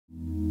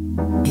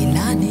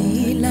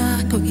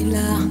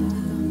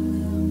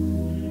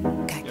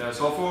Yeah,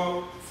 so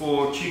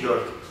for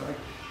Gerk, right,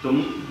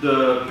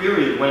 the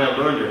period when I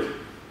learned it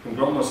from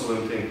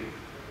Grandmaster thing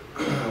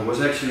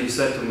was actually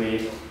said to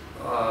me.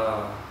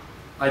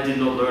 I did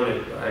not learn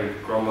it by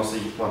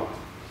Grandmaster Yip-Man.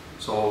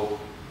 So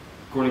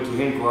according to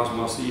him,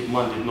 Grandmaster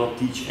Yip-Man did not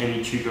teach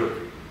any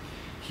Gerk.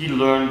 He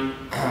learned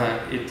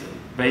it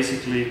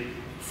basically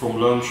from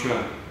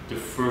Chun, the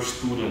first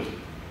student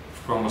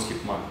of Grandmaster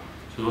Yip-Man.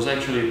 So it was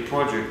actually a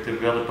project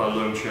developed by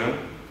Chun,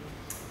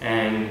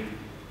 and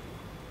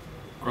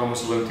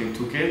Grandmaster Ting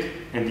took it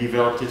and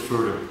developed it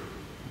further.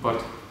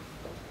 But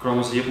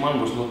Grandmaster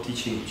Yip-Man was not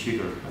teaching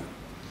Gerk.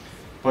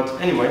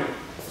 But anyway,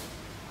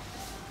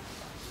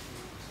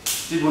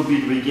 this would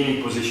be the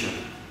beginning position.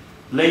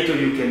 Later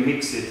you can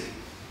mix it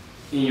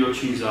in your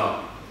Chi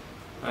Sao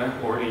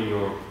or in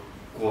your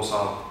Guo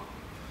Sao.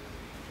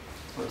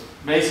 But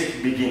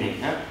basic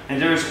beginning.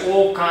 And there is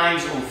all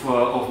kinds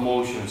of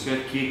motions,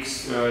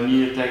 kicks,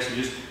 knee attacks. I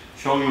just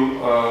show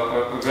you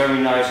a very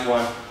nice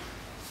one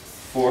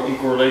for in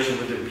correlation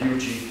with the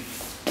beauty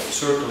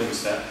circling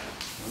step.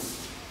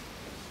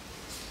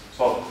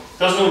 So it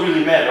does not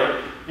really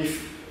matter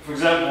if, for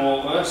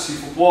example,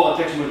 Sifu Sergio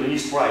attacks with the knee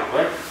strike,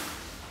 right?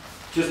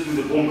 Just do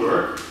the bomb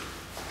Gerk,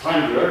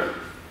 time Gerk,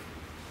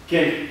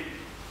 can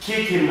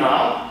kick him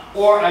now,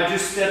 or I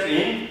just step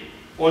in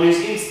on his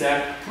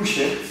instep, push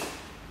it,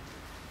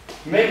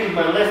 make with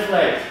my left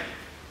leg,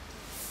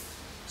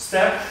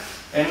 step,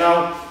 and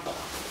now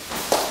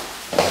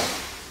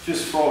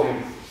just throw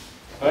him,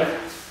 right?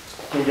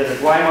 Can get a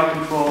Guayma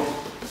control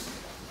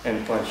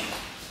and punch.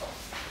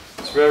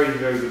 It's very,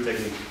 very good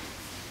technique.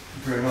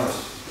 Very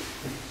nice.